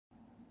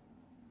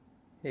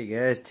Hey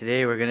guys,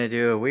 today we're gonna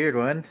do a weird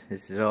one.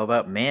 This is all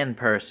about man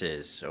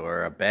purses,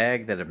 or a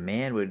bag that a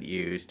man would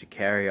use to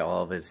carry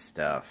all of his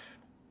stuff.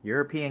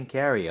 European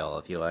carry-all,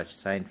 if you watch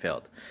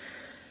Seinfeld.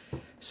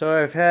 So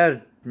I've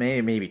had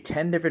maybe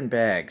 10 different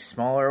bags,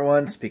 smaller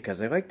ones,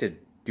 because I like to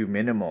do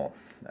minimal.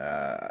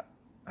 I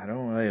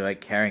don't really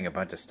like carrying a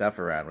bunch of stuff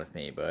around with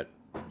me, but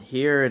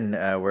here in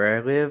where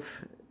I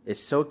live,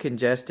 it's so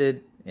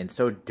congested and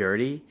so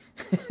dirty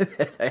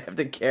that I have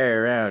to carry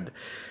around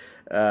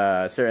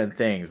certain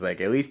things, like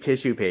at least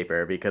tissue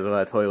paper, because a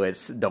lot of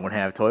toilets don't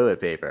have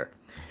toilet paper.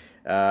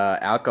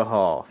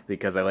 Alcohol,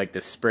 because I like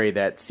to spray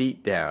that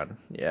seat down.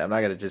 Yeah, I'm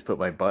not gonna just put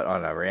my butt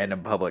on a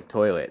random public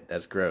toilet.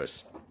 That's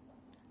gross.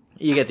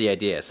 You get the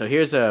idea. So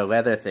here's a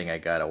leather thing I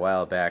got a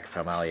while back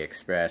from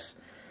AliExpress.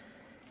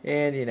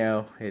 And, you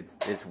know,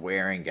 it's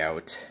wearing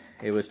out.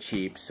 It was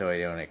cheap, so I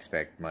don't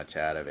expect much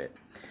out of it.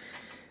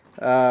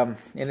 And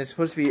it's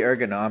supposed to be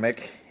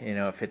ergonomic. You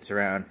know, it fits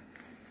around.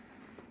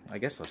 I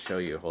guess I'll show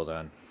you. Hold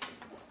on.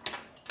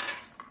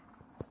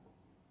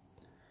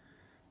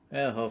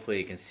 Well, hopefully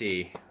you can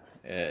see.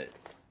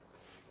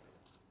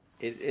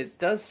 It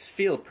does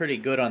feel pretty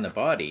good on the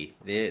body.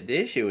 The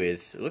issue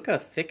is, look how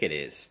thick it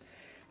is.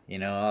 You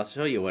know, I'll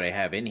show you what I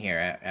have in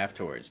here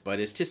afterwards. But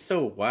it's just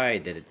so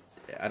wide that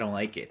I don't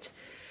like it.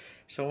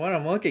 So what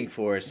I'm looking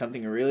for is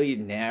something really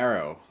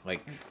narrow,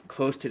 like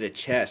close to the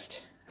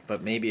chest,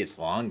 but maybe it's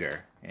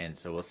longer, and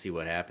so we'll see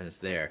what happens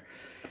there.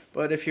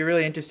 But if you're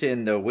really interested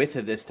in the width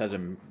of this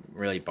doesn't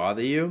really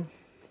bother you,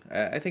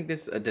 I think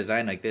a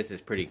design like this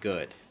is pretty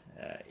good.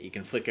 You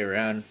can flick it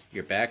around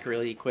your back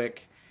really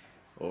quick,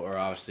 or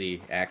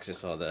obviously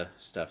access all the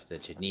stuff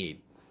that you need.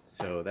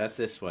 So that's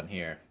this one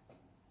here.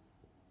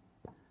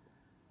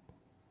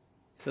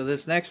 So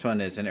this next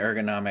one is an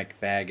ergonomic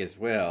bag as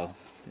well.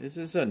 This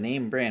is a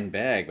name brand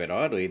bag, but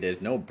oddly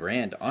there's no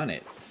brand on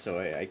it, so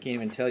I can't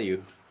even tell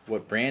you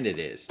what brand it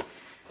is.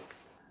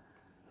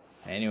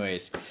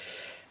 Anyways,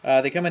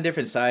 they come in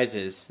different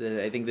sizes.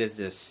 I think this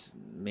is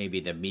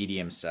maybe the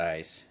medium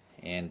size,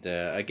 and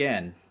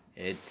again,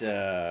 it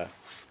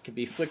can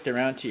be flicked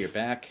around to your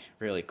back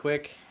really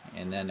quick,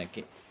 and then it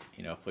can,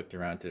 you know, flicked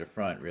around to the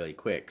front really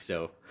quick.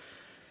 So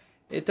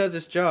it does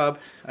its job.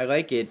 I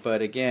like it,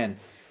 but again,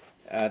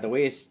 the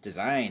way it's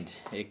designed,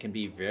 it can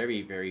be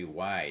very, very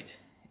wide.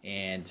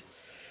 And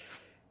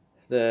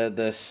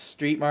the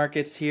street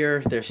markets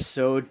here, they're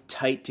so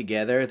tight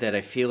together that I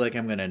feel like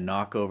I'm gonna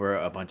knock over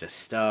a bunch of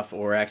stuff,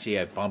 or actually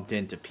I bumped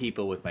into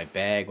people with my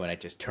bag when I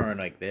just turn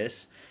like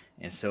this.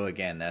 And so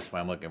again, that's why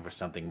I'm looking for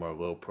something more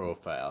low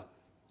profile.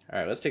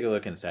 Alright, let's take a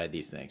look inside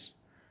these things.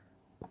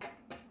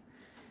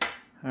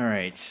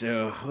 Alright,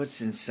 so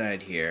what's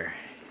inside here?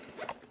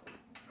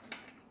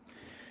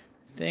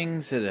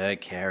 Things that I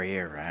carry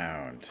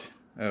around.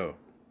 Oh,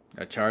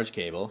 a charge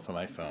cable for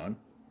my phone.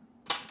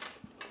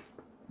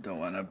 Don't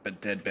want a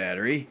dead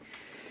battery.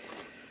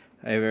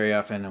 I very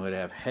often would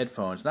have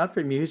headphones, not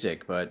for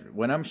music, but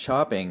when I'm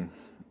shopping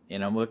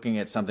and I'm looking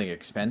at something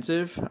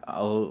expensive,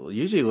 I'll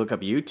usually look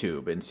up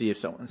YouTube and see if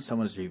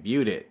someone's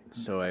reviewed it.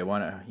 So I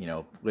want to, you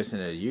know, listen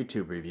to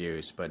YouTube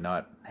reviews, but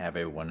not have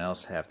everyone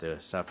else have to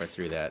suffer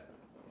through that.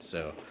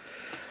 So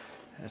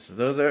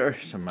those are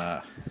some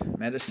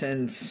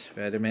medicines,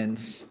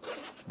 vitamins,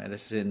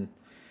 medicine.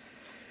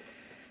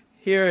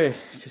 Here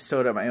I just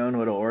sewed up my own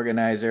little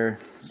organizer.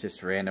 It's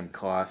just random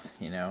cloth,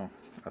 you know,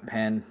 a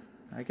pen.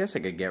 I guess I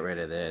could get rid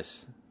of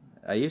this.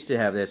 I used to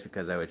have this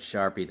because I would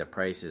Sharpie the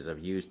prices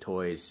of used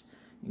toys.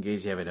 In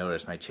case you haven't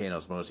noticed, my channel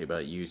is mostly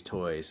about used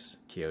toys,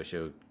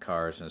 Kyosho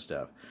cars and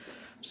stuff.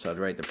 So I'd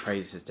write the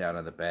prices down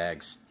on the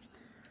bags.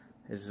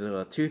 This is a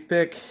little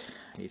toothpick.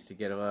 I used to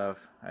get a lot of,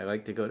 I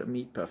like to go to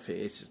meat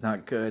buffets. It's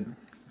not good,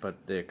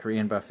 but the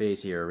Korean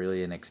buffets here are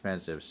really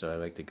inexpensive, so I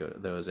like to go to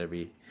those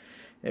every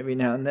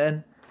now and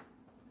then.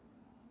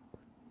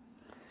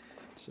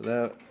 So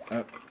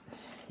that,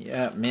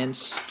 yeah,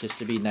 mints, just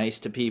to be nice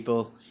to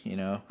people, you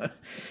know.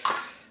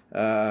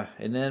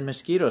 And then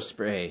mosquito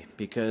spray,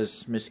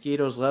 because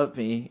mosquitoes love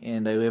me,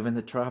 and I live in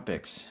the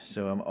tropics,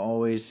 so I'm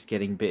always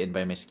getting bitten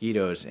by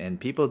mosquitoes, and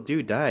people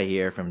do die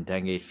here from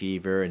dengue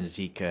fever and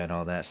Zika and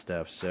all that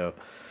stuff, so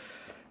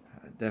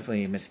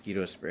definitely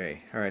mosquito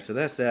spray. Alright, so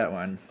that's that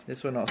one.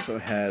 This one also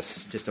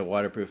has just a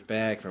waterproof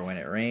bag for when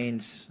it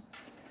rains.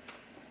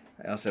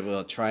 I also have a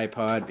little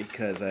tripod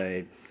because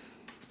I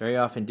very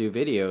often do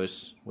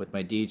videos with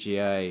my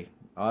DJI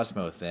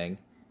Osmo thing,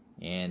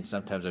 and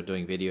sometimes I'm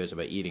doing videos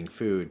about eating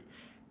food.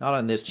 Not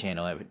on this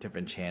channel, I have a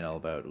different channel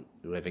about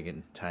living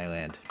in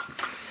Thailand.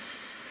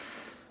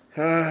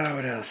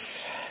 What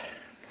else?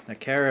 A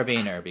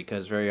carabiner,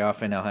 because very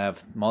often I'll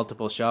have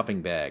multiple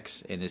shopping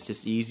bags, and it's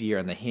just easier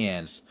on the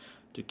hands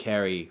to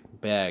carry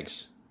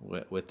bags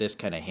with this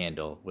kind of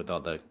handle, with all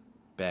the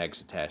bags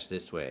attached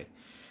this way.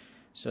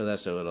 So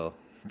that's a little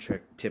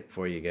tip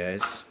for you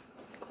guys.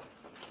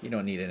 You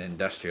don't need an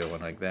industrial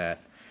one like that.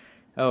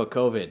 Oh,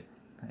 COVID.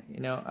 You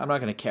know, I'm not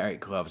going to carry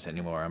gloves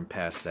anymore. I'm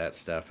past that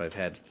stuff. I've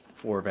had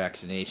 4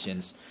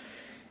 vaccinations.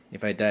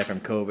 If I die from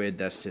COVID,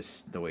 that's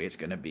just the way it's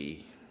going to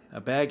be. A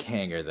bag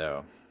hanger,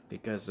 though,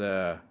 because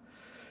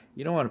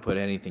You don't want to put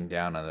anything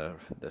down on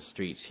the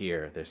streets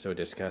here. They're so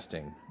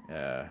disgusting.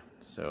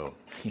 So,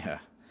 yeah.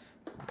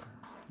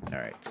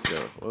 Alright,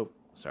 so, oh,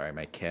 sorry,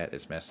 my cat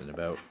is messing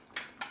about.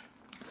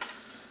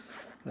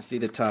 Let's see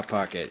the top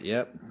pocket.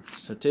 Yep.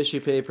 So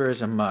tissue paper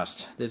is a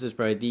must. This is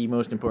probably the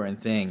most important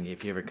thing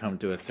if you ever come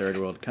to a third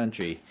world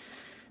country.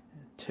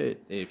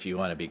 If you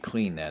want to be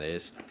clean, that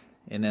is.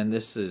 And then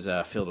this is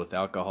filled with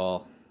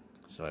alcohol.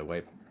 So I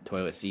wipe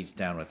toilet seats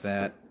down with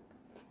that.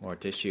 More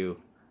tissue.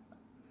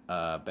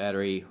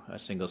 Battery, a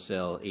single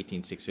cell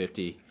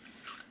 18650.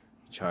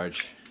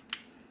 Charge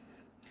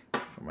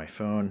for my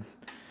phone.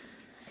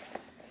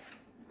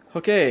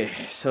 Okay,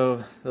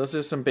 so those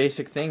are some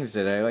basic things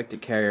that I like to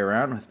carry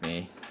around with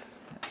me.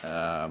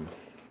 And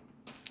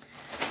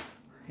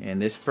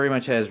this pretty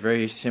much has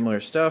very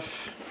similar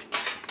stuff.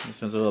 This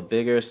one's a little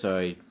bigger, so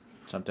I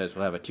sometimes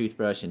will have a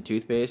toothbrush and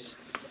toothpaste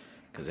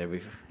because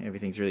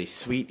everything's really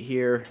sweet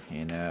here,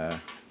 and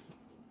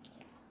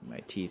my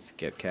teeth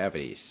get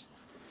cavities.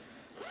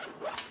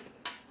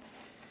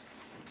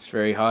 It's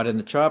very hot in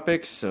the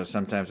tropics, so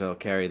sometimes I'll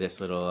carry this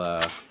little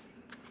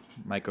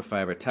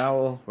microfiber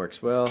towel.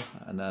 Works well.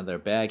 Another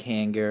bag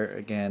hanger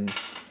again.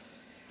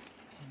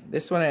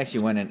 This one I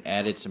actually went and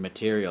added some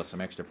material,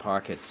 some extra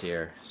pockets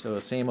here. So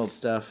same old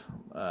stuff,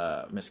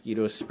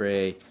 mosquito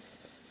spray,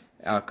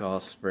 alcohol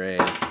spray,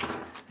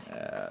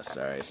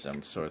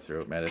 some sore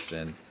throat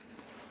medicine,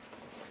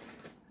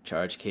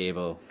 charge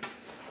cable,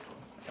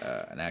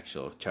 an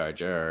actual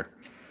charger,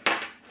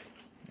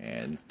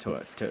 and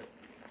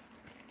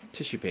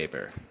tissue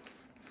paper,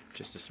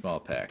 just the small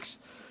packs.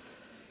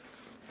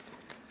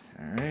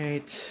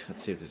 Alright,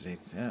 let's see if there's any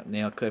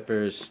nail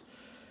clippers.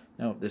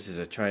 Nope, this is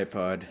a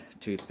tripod,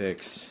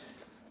 toothpicks.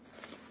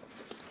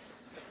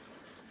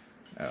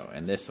 Oh,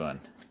 and this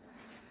one.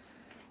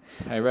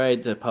 I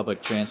ride the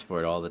public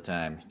transport all the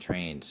time,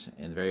 trains,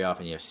 and very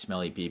often you have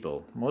smelly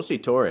people, mostly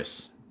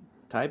tourists.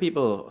 Thai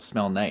people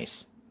smell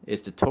nice.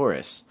 It's the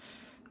tourists,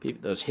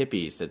 those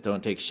hippies that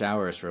don't take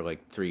showers for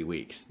like 3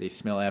 weeks. They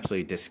smell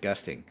absolutely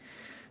disgusting.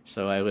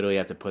 So I literally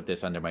have to put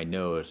this under my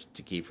nose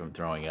to keep from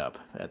throwing up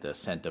at the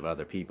scent of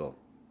other people.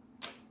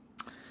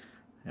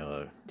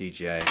 Hello,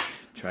 DJI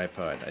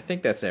tripod. I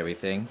think that's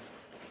everything.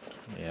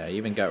 Yeah, I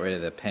even got rid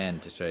of the pen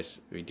to try to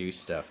reduce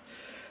stuff.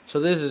 So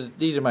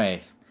these are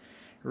my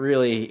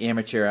really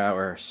amateur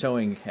hour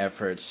sewing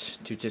efforts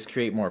to just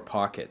create more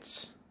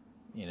pockets.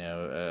 You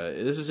know,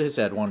 this has just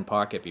had one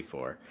pocket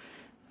before,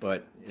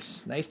 but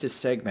it's nice to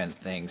segment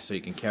things so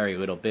you can carry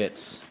little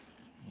bits.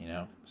 You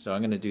know, so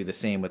I'm going to do the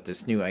same with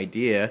this new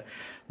idea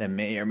that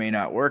may or may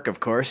not work, of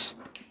course.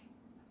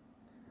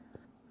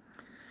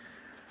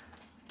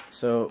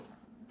 So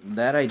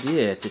that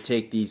idea is to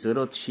take these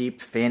little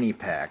cheap fanny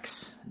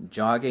packs,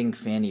 jogging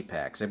fanny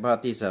packs. I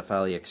bought these off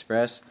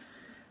AliExpress.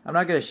 I'm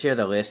not going to share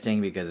the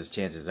listing because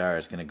chances are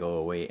it's going to go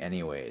away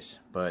anyways.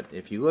 But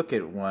if you look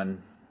at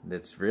one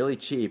that's really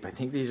cheap, I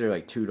think these are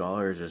like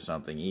 $2 or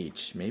something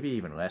each, maybe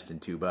even less than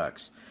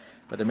 $2.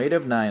 But they're made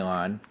of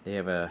nylon. They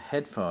have a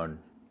headphone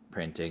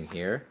printing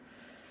here.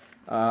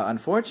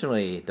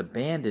 Unfortunately, the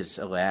band is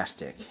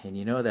elastic, and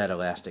you know that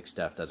elastic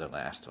stuff doesn't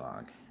last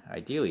long.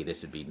 Ideally,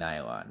 this would be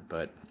nylon,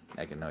 but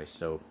I can always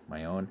sew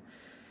my own.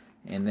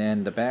 And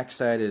then the back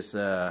side is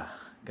got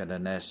a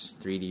nice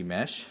 3D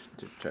mesh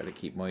to try to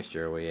keep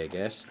moisture away, I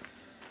guess.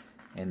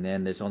 And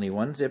then there's only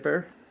one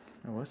zipper.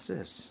 Oh, what's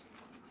this?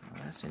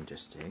 Oh, that's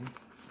interesting.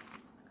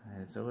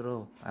 It's a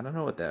little, I don't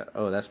know what that,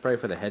 oh, that's probably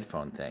for the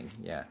headphone thing.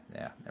 Yeah,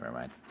 never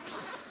mind.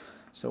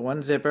 So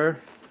one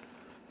zipper.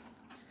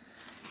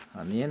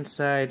 On the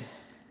inside,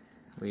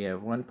 we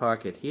have one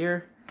pocket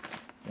here,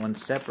 one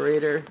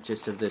separator,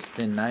 just of this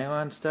thin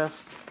nylon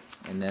stuff,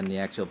 and then the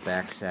actual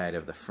back side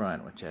of the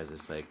front, which has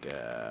this like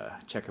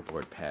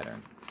checkerboard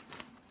pattern.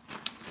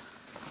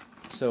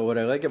 So what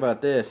I like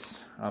about this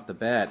off the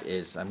bat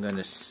is I'm going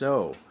to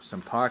sew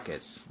some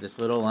pockets. This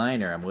little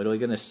liner, I'm literally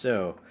going to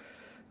sew,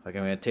 like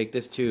I'm going to take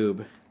this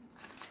tube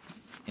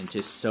and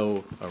just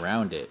sew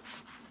around it,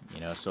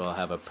 you know, so I'll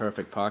have a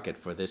perfect pocket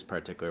for this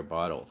particular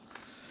bottle.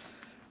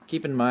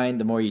 Keep in mind,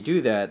 the more you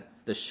do that,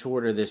 the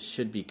shorter this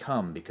should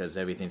become because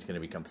everything's going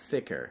to become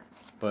thicker.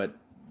 But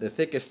the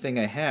thickest thing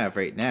I have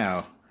right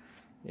now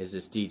is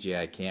this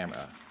DJI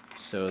camera.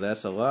 So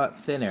that's a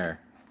lot thinner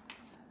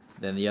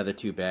than the other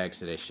two bags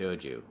that I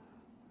showed you,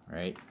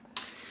 right?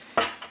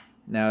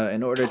 Now,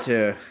 in order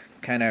to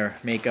kind of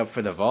make up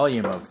for the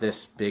volume of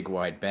this big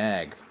wide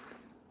bag,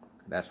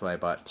 that's why I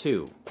bought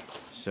two.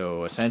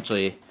 So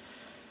essentially,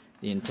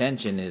 the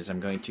intention is I'm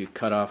going to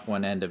cut off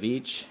one end of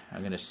each.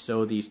 I'm going to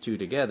sew these two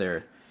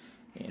together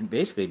and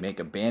basically make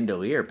a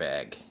bandolier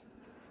bag.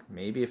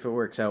 Maybe if it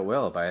works out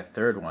well, buy a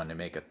third one to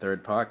make a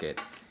third pocket.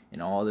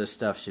 And all this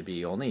stuff should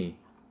be only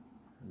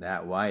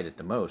that wide at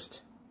the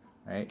most.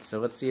 Right? So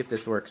let's see if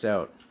this works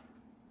out.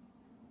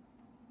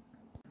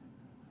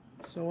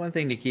 So one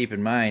thing to keep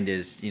in mind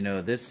is, you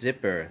know, this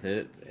zipper,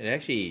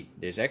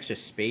 there's extra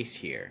space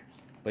here.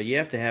 But you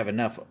have to have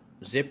enough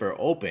zipper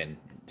open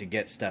to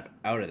get stuff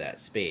out of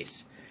that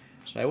space.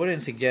 So I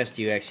wouldn't suggest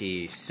you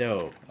actually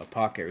sew a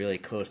pocket really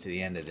close to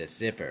the end of this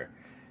zipper.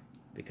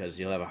 because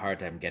you'll have a hard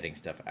time getting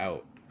stuff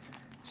out.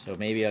 So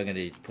maybe I'm going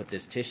to put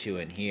this tissue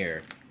in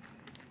here,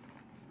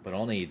 but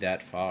only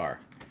that far.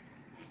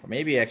 Or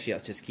maybe actually I'll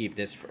just keep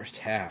this first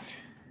half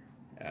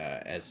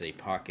as a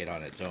pocket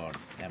on its own.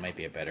 That might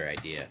be a better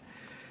idea.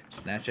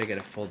 So naturally I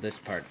got to fold this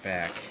part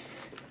back.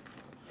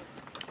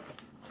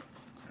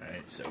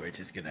 Alright, so we're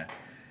just going to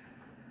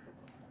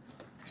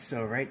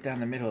sew right down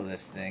the middle of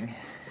this thing.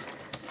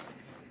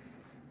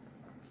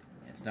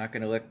 It's not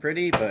going to look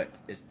pretty, but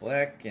it's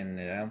black, and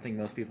I don't think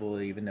most people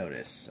will even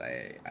notice.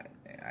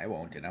 I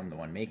won't, and I'm the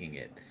one making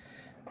it.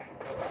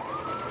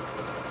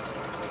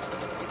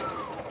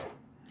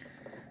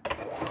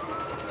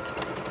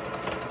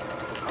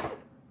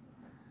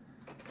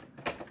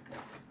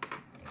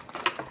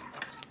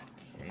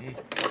 Okay.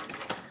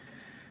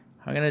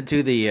 I'm going to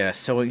do the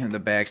sewing of the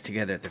bags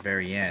together at the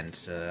very end,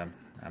 so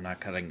I'm not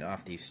cutting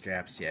off these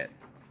straps yet.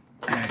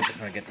 I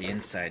just want to get the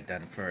inside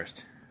done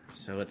first.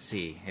 So let's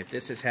see, if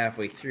this is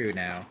halfway through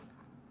now,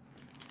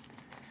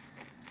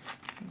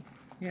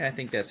 yeah, I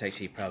think that's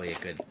actually probably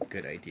a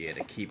good idea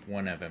to keep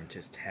one of them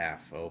just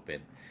half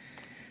open.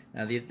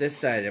 Now this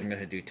side I'm going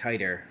to do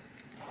tighter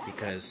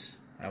because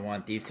I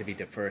want these to be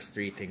the first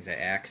three things I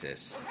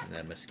access: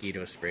 the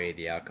mosquito spray,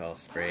 the alcohol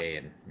spray,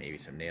 and maybe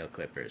some nail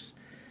clippers.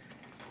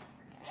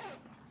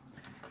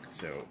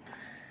 So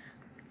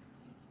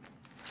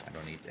I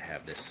don't need to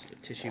have this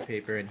tissue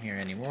paper in here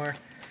anymore.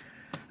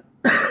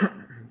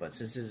 But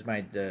since this is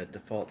my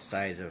default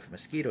size of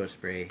mosquito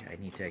spray,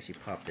 I need to actually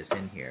pop this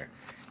in here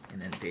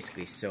and then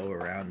basically sew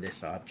around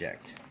this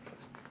object.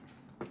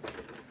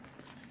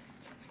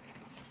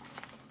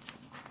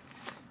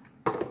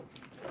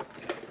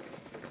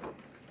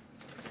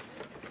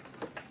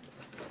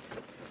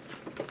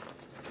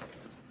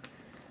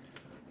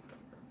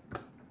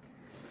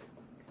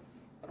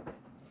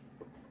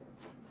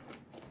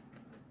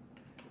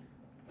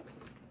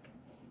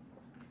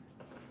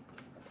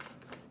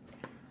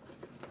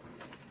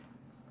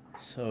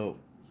 So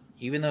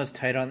even though it's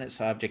tight on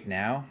this object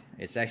now,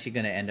 it's actually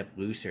going to end up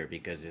looser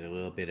because there's a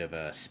little bit of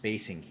a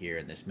spacing here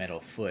in this metal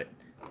foot.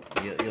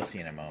 You'll see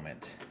in a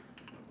moment.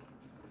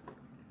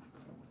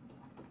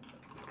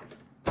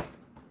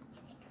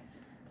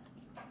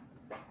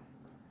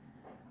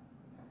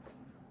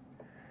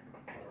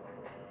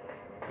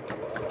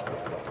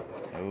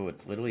 Oh,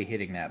 it's literally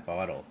hitting that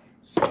bottle.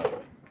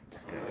 So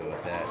just going to go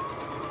with that.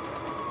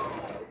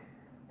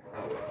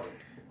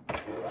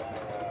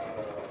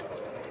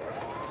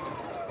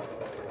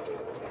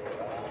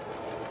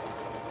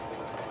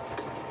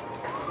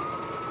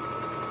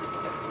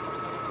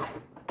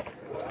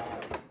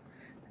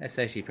 That's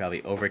actually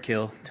probably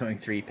overkill, doing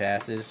 3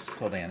 passes. It's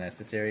totally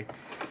unnecessary.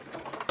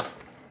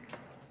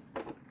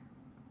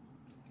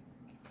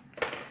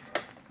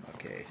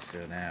 Okay,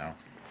 so now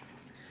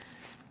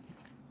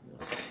you'll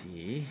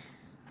see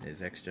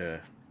there's extra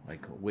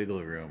like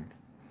wiggle room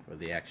for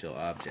the actual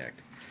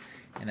object.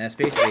 And that's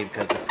basically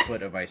because the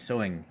foot of my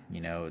sewing,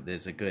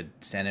 there's a good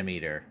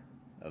centimeter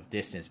of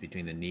distance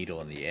between the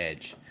needle and the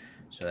edge.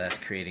 So that's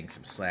creating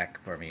some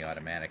slack for me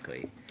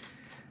automatically.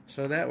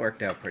 So that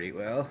worked out pretty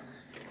well.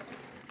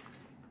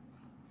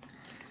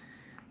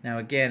 Now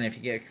again, if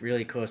you get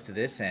really close to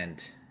this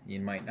end,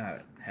 you might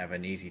not have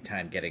an easy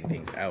time getting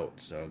things out,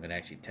 so I'm going to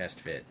actually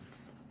test fit.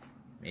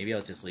 Maybe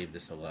I'll just leave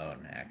this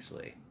alone,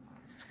 actually.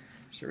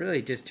 So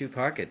really just 2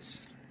 pockets.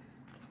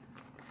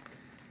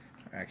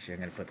 Actually, I'm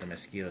going to put the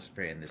mosquito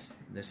spray in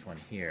this one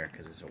here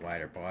because it's a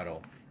wider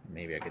bottle.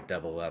 Maybe I could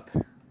double up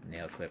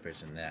nail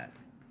clippers in that.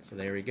 So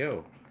there we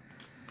go.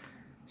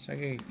 So I'm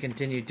going to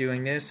continue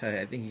doing this.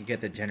 I think you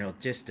get the general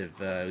gist of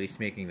at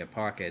least making the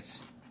pockets.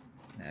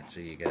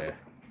 Actually, you got to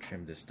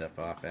trim this stuff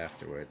off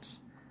afterwards,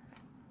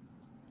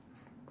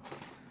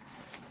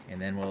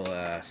 and then we'll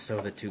sew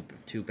the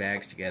two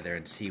bags together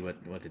and see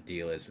what the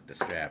deal is with the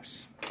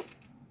straps.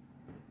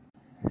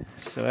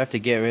 So I have to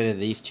get rid of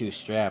these 2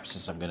 straps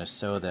since I'm going to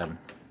sew them.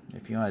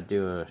 If you want to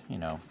do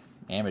a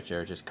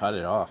amateur, just cut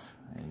it off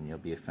and you'll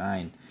be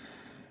fine.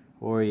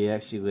 Or you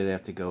actually would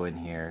have to go in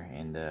here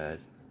and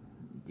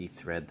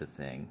de-thread the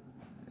thing.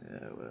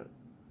 Well,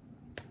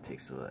 it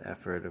takes a little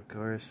effort, of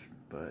course,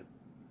 but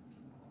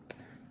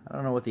I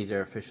don't know what these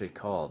are officially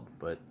called,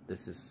 but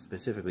this is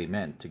specifically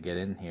meant to get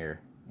in here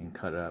and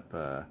cut up,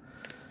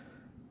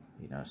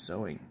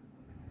 sewing.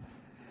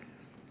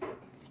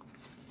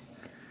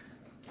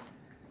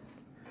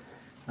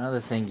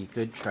 Another thing you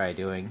could try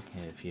doing,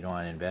 if you don't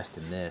want to invest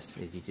in this,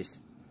 is you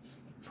just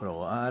put a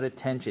lot of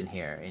tension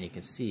here, and you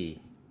can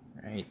see,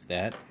 right,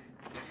 that.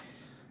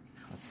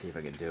 Let's see if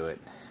I can do it.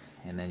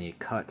 And then you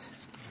cut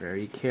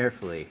very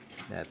carefully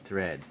that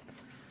thread.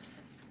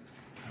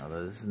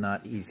 Although this is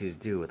not easy to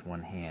do with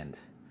one hand.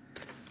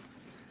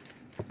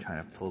 I'm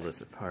trying to pull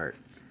this apart.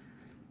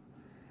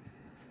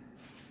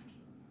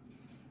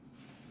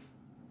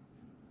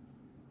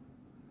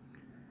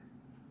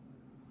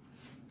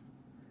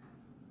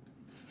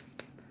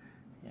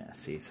 Yeah,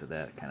 see, so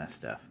that kind of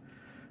stuff.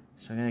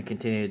 So I'm going to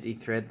continue to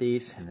de-thread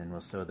these, and then we'll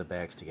sew the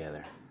bags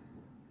together.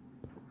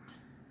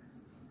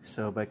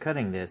 So by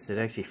cutting this, it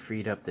actually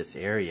freed up this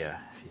area.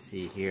 If you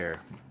see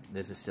here,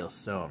 this is still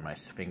sewn, my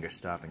finger's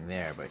stopping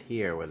there, but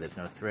here where there's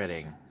no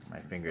threading, my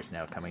finger's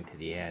now coming to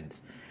the end.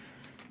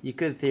 You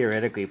could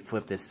theoretically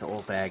flip this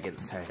whole bag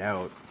inside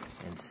out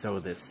and sew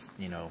this,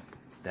 you know,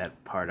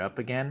 that part up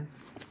again,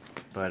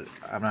 but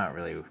I'm not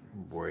really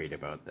worried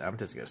about that. I'm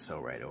just going to sew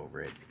right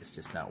over it. It's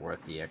just not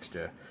worth the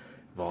extra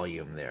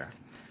volume there.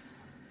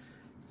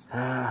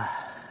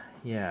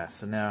 Yeah,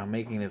 so now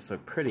making this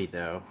look pretty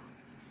though,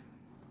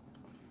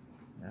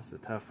 that's a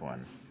tough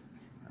one.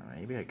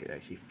 Maybe I could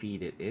actually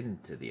feed it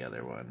into the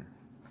other one.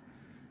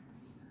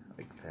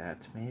 Like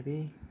that,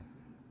 maybe?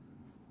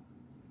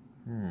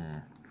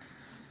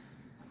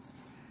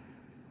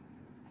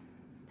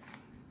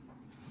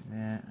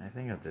 Yeah, I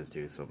think I'll just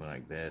do something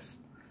like this.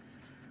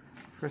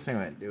 First thing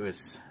I'm going to do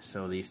is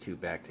sew these two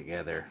back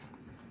together.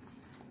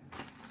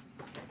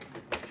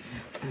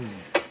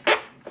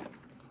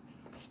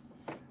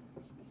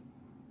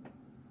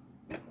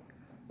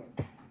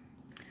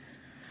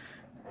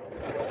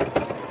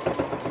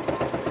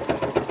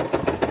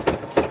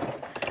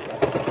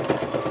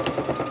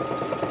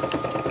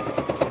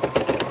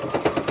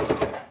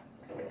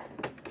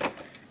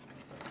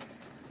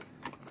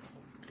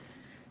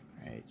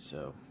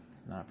 So,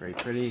 not very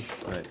pretty,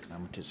 but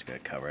I'm just going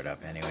to cover it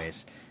up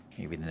anyways.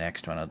 Maybe the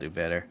next one I'll do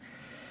better.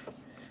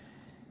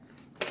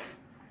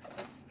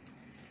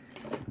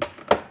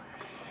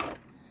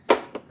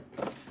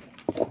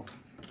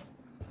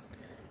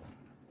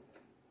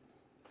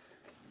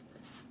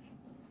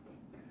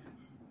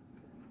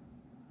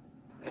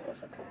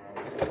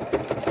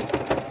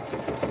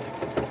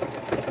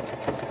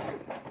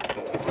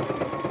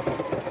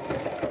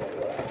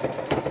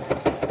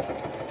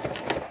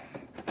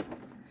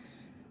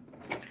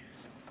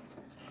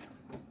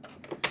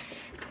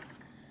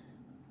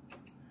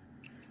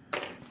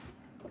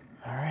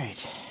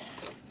 Alright.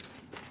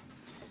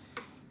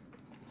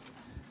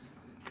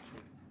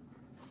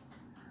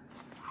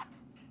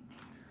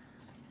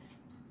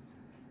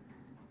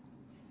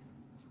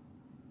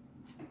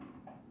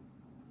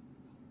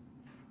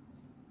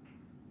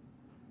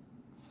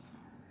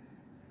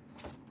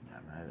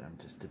 I'm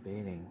just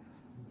debating.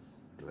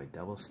 Do I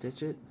double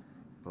stitch it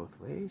both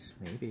ways?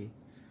 Maybe.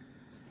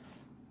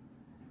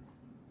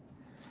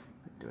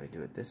 Do I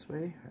do it this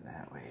way or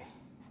that way?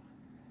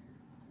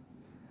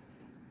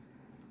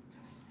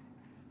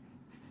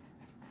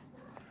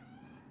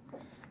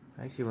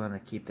 I actually want to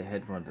keep the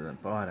headphones at the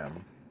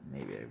bottom.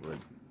 Maybe I would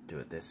do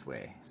it this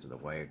way so the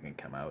wire can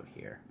come out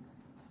here.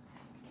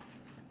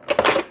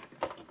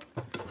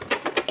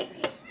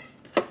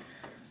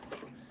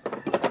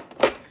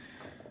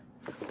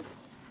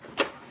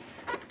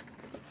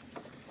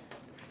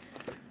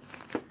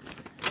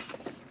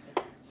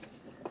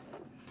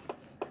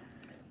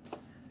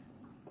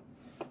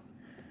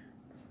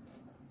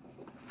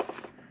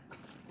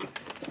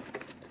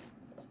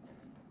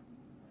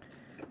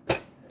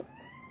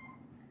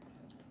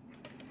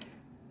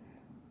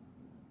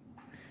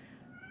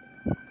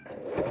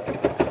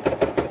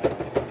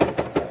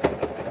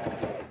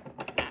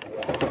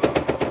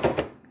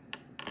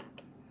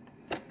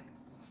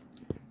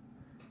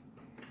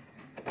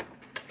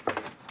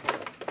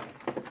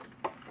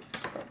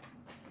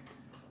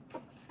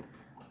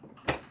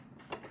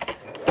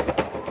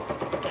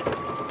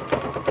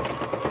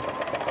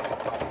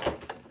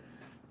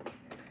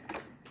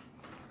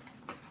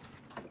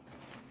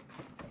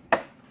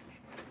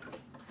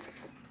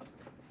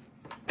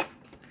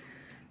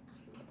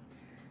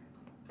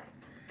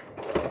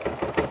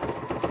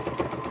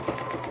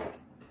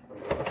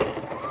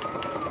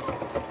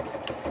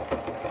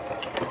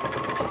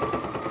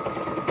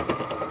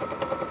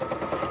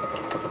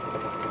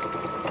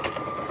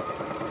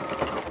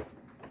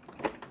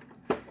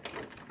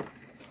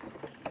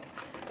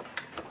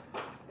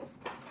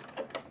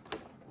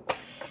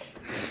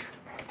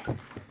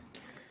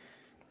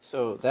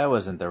 So that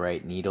wasn't the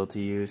right needle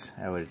to use.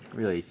 I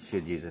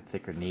should use a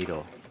thicker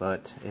needle,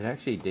 but it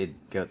actually did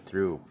get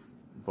through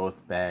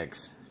both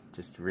bags,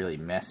 just really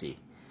messy.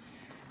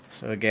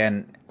 So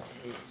again,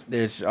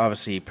 there's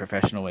obviously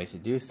professional ways to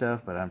do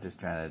stuff, but I'm just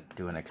trying to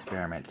do an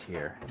experiment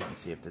here and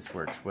see if this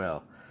works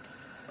well.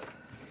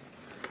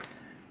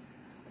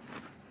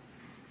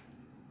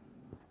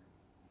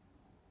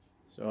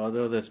 So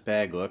although this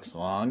bag looks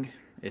long,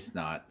 it's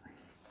not.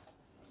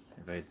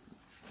 If I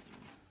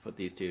put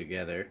these two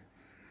together,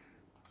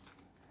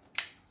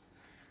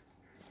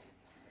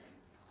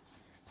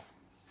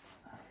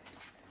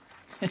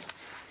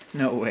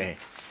 no way.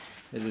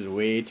 This is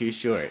way too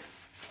short.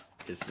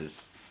 This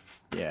is,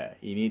 yeah,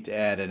 you need to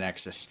add an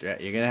extra strap.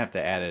 You're going to have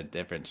to add a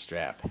different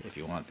strap if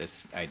you want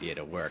this idea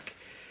to work.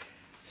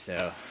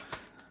 So,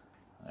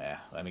 yeah,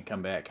 let me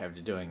come back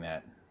after doing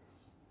that.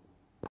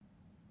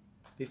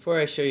 Before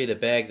I show you the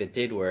bag that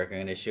did work, I'm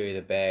going to show you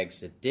the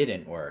bags that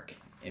didn't work.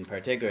 In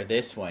particular,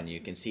 this one,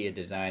 you can see a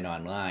design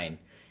online.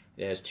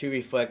 It has 2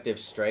 reflective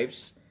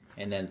stripes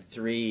and then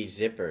 3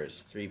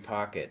 zippers, 3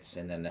 pockets,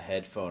 and then the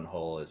headphone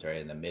hole is right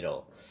in the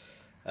middle.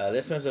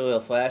 This one's a little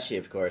flashy,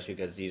 of course,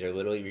 because these are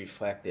literally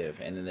reflective,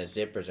 and then the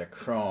zippers are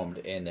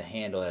chromed and the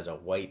handle has a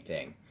white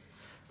thing.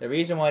 The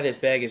reason why this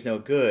bag is no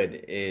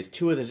good is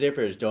 2 of the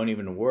zippers don't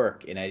even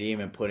work, and I didn't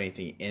even put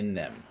anything in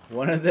them.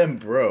 One of them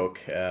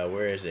broke.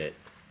 Where is it?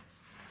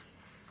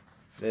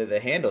 The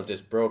handle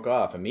just broke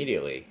off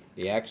immediately.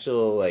 The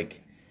actual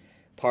like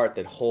part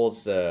that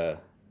holds the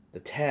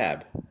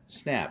tab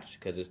snapped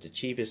because it's the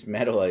cheapest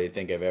metal I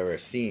think I've ever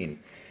seen.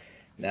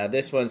 Now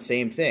this one,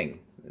 same thing.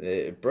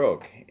 It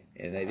broke,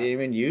 and I didn't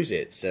even use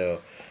it. So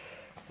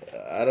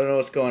I don't know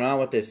what's going on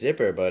with this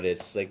zipper, but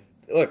it's like,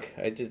 look,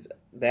 I just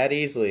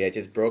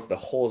broke the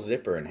whole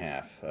zipper in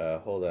half.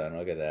 Hold on,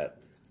 look at that.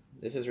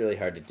 This is really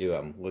hard to do.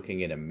 I'm looking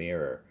in a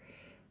mirror,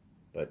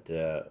 but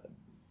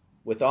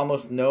with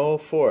almost no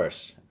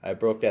force, I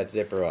broke that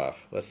zipper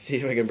off. Let's see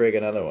if I can break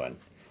another one.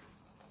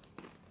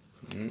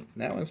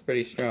 That one's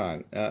pretty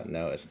strong.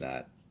 No, it's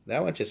not.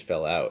 That one just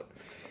fell out.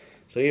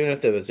 So even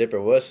if the zipper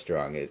was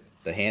strong,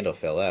 the handle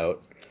fell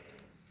out.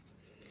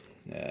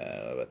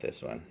 What about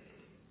this one?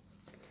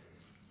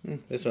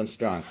 This one's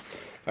strong.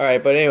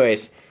 Alright, but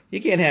anyways,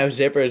 you can't have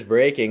zippers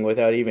breaking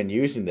without even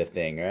using the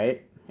thing,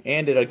 right?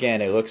 And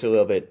it looks a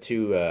little bit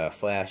too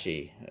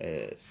flashy,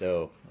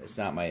 so it's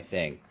not my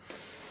thing.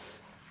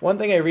 One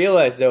thing I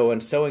realized though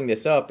when sewing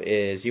this up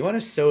is you want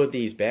to sew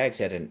these bags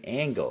at an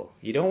angle.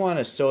 You don't want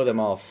to sew them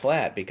all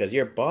flat because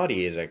your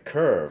body is a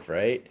curve,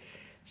 right?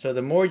 So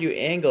the more you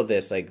angle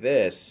this like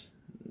this,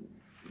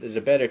 there's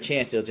a better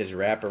chance it'll just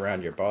wrap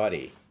around your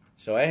body.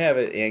 So I have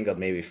it angled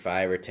maybe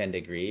 5 or 10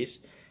 degrees.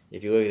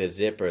 If you look at the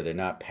zipper, they're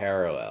not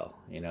parallel.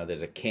 You know,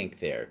 there's a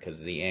kink there because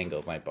of the angle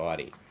of my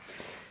body.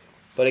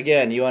 But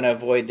again, you want to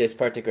avoid this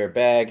particular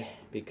bag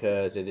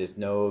because it is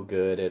no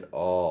good at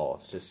all.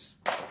 It's just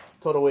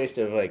total waste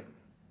of, like,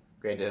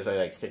 granted, it's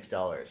like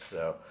 $6,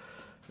 so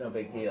it's no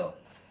big deal.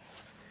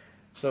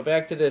 So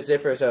back to the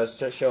zippers I was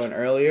showing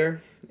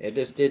earlier.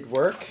 This did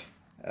work.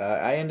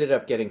 I ended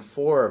up getting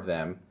 4 of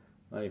them.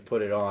 Let me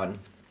put it on.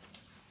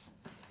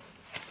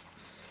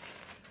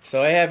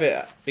 So I have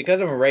it, because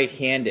I'm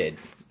right-handed,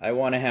 I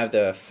want to have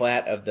the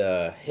flat of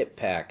the hip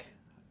pack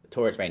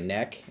towards my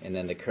neck and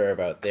then the curve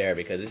out there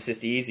because it's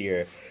just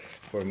easier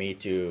for me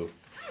to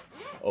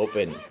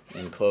open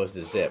and close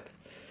the zip.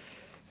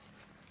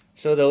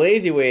 So the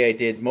lazy way I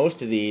did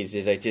most of these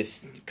is I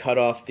just cut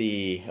off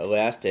the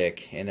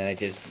elastic and then I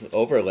just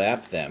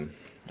overlap them.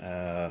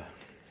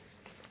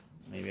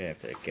 Maybe I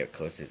have to get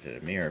closer to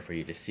the mirror for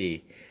you to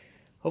see.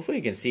 Hopefully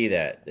you can see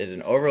that. There's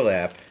an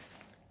overlap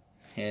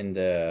and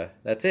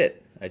that's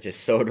it. I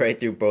just sewed right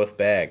through both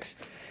bags.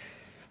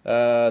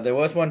 There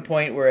was one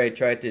point where I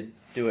tried to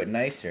do it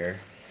nicer.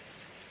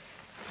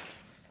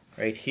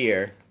 Right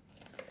here.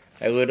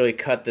 I literally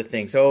cut the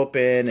things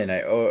open and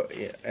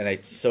I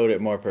sewed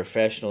it more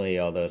professionally,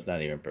 although it's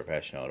not even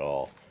professional at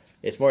all.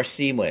 It's more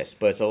seamless,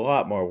 but it's a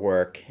lot more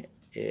work.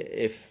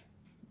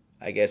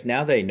 I guess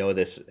now that I know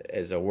this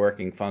as a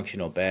working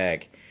functional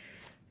bag,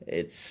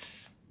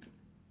 it's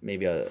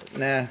maybe I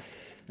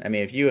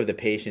mean, if you have the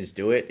patience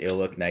do it, it'll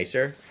look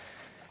nicer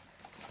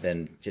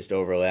than just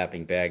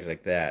overlapping bags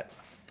like that.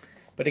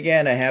 But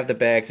again, I have the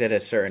bags at a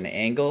certain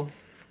angle,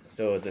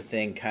 so the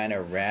thing kind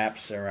of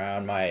wraps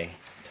around my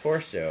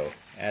torso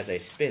as I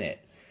spin it.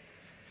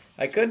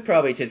 I could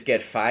probably just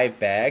get 5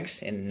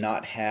 bags and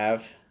not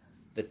have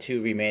the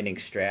 2 remaining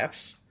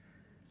straps,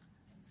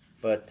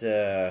 but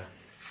I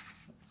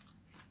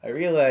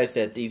realized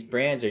that these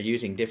brands are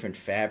using different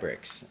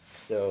fabrics.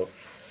 So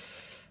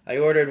I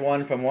ordered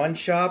one from one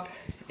shop,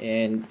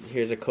 and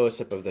here's a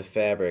close-up of the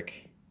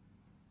fabric.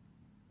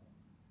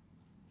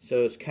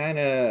 So it's kind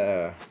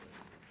of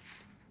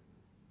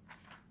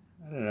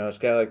I don't know, it's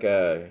got like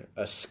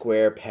a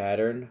square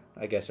pattern,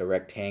 I guess a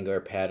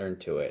rectangular pattern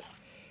to it.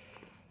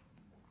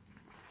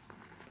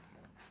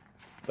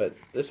 But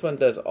this one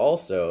does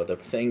also. The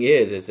thing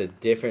is, it's a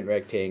different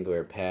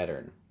rectangular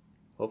pattern.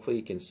 Hopefully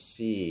you can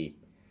see.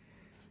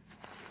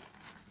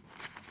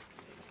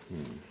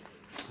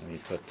 Let me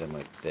put them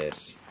like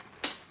this.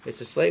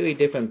 It's a slightly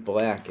different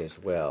black as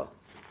well.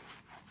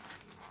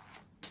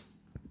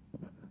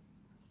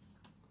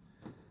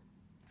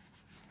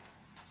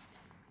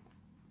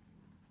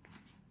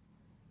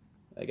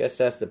 I guess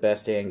that's the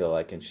best angle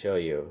I can show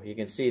you. You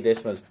can see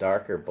this one's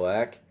darker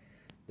black.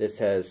 This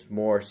has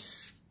more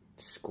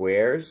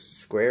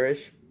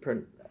squarish,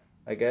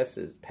 I guess,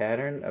 is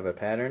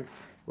pattern,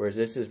 whereas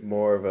this is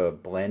more of a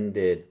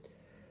blended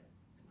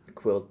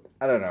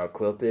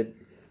quilted.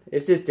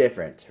 It's just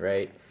different,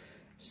 right?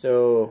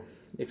 So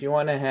if you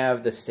want to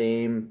have the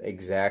same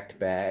exact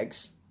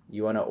bags,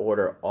 you want to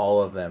order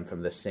all of them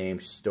from the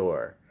same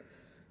store.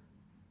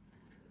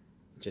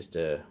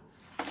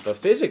 But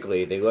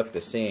physically, they look the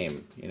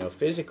same. You know,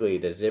 physically,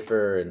 the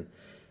zipper and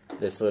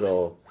this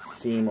little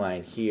seam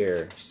line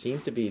here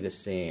seem to be the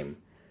same.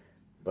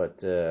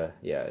 But,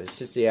 yeah, it's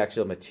just the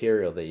actual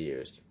material they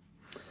used.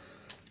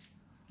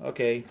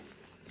 Okay,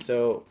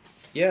 so,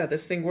 yeah,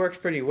 this thing works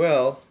pretty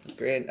well.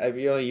 I've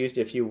only used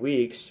it a few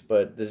weeks,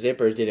 but the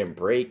zippers didn't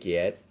break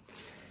yet.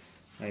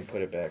 Let me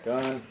put it back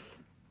on.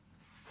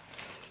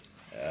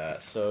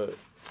 So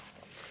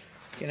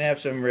you can have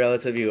some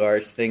relatively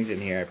large things in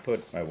here. I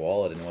put my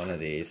wallet in one of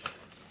these.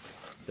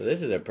 So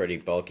this is a pretty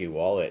bulky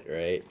wallet,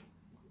 right?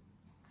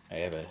 I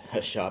have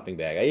a shopping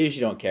bag. I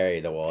usually don't carry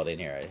the wallet in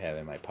here. I have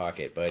it in my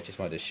pocket, but I just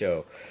wanted to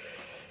show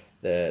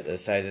the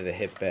size of the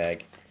hip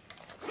bag.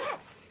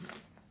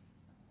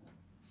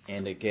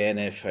 And again,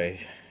 if I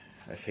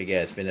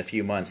forget, it's been a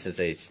few months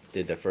since I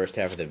did the first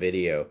half of the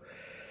video.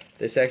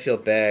 This actual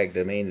bag,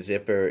 the main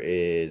zipper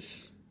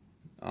is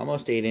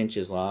almost 8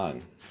 inches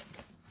long.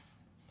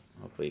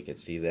 Hopefully you can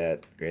see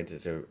that. Granted,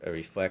 it's a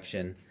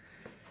reflection.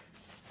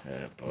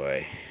 Oh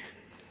boy.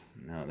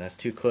 No, that's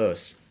too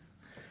close.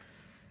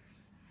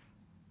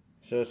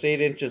 So it's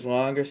 8 inches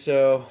long or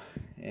so,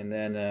 and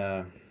then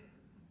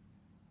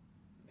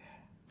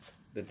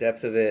the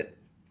depth of it,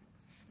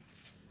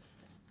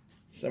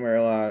 somewhere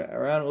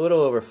around a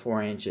little over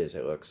 4 inches,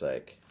 it looks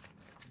like.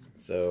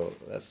 So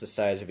that's the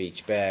size of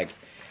each bag.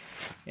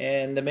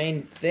 And the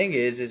main thing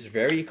is, it's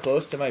very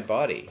close to my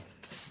body.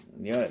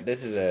 You know,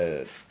 this is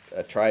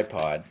a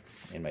tripod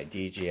in my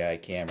DJI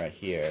camera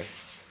here.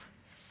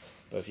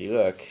 But if you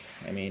look,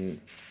 I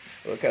mean,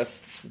 look how,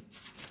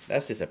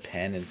 that's just a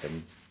pen and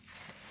some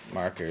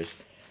markers.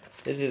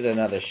 This is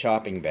another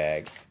shopping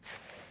bag.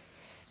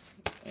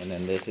 And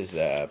then this is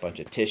a bunch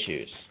of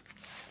tissues.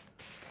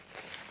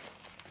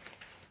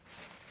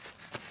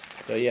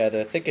 So yeah,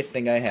 the thickest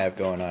thing I have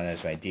going on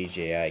is my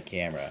DJI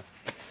camera.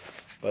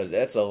 But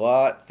that's a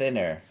lot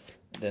thinner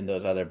than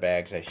those other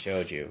bags I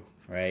showed you,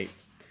 right?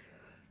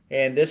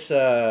 And this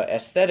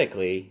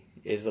aesthetically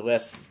is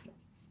less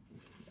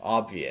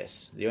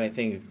obvious. The only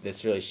thing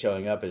that's really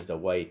showing up is the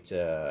white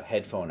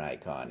headphone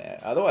icon.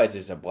 Otherwise,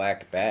 it's a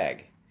black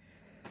bag.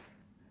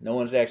 No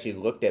one's actually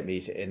looked at me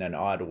in an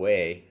odd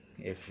way.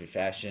 If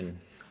fashion,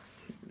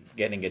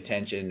 getting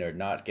attention or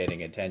not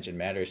getting attention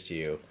matters to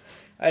you,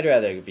 I'd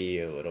rather be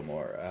a little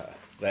more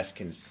less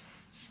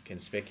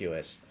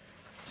conspicuous.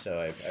 So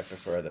I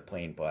prefer the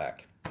plain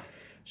black.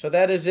 So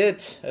that is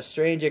it. A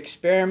strange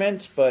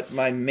experiment, but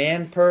my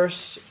man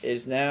purse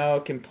is now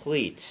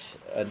complete.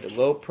 A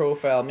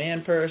low-profile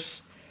man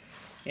purse.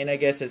 And I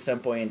guess at some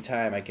point in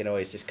time, I can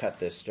always just cut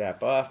this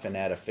strap off and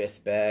add a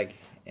 5th bag,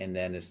 and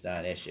then it's not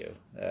an issue.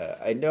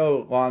 I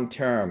know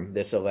long-term,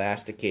 this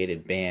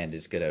elasticated band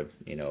is gonna,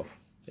 you know,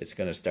 it's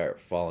gonna start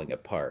falling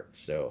apart.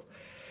 So,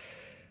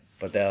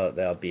 but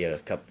that'll be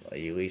at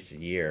least a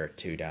year or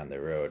two down the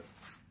road.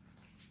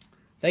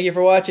 Thank you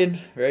for watching.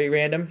 Very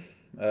random.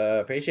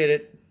 Appreciate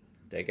it.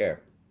 Take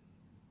care.